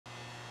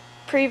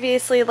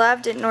Previously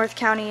loved at North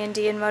County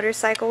Indian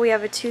Motorcycle, we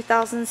have a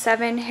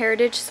 2007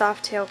 Heritage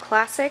Softail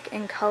Classic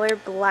in color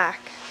black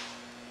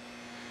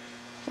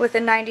with a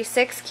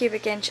 96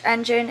 cubic inch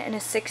engine and a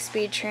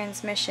 6-speed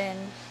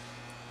transmission.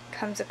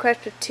 Comes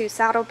equipped with 2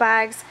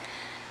 saddlebags,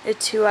 a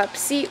 2-up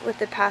seat with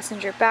the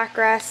passenger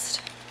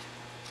backrest,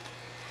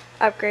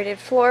 upgraded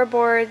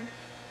floorboard,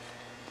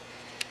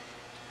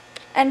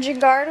 engine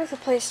guard with a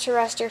place to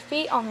rest your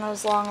feet on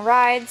those long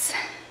rides,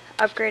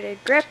 upgraded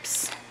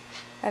grips,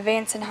 a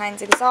Vance &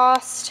 Hines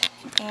exhaust,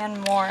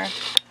 and more.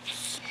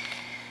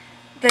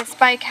 This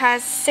bike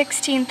has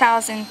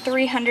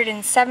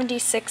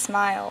 16,376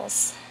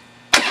 miles.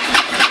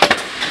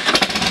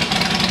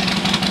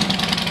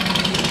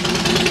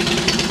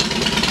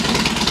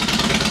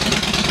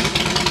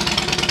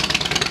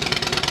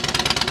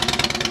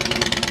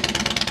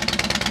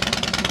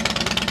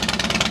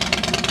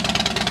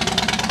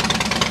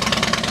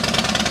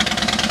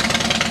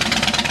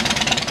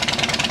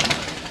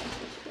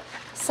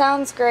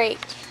 Sounds great.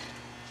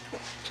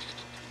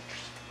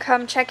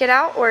 Come check it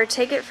out or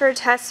take it for a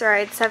test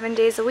ride 7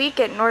 days a week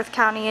at North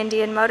County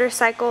Indian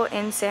Motorcycle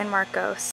in San Marcos.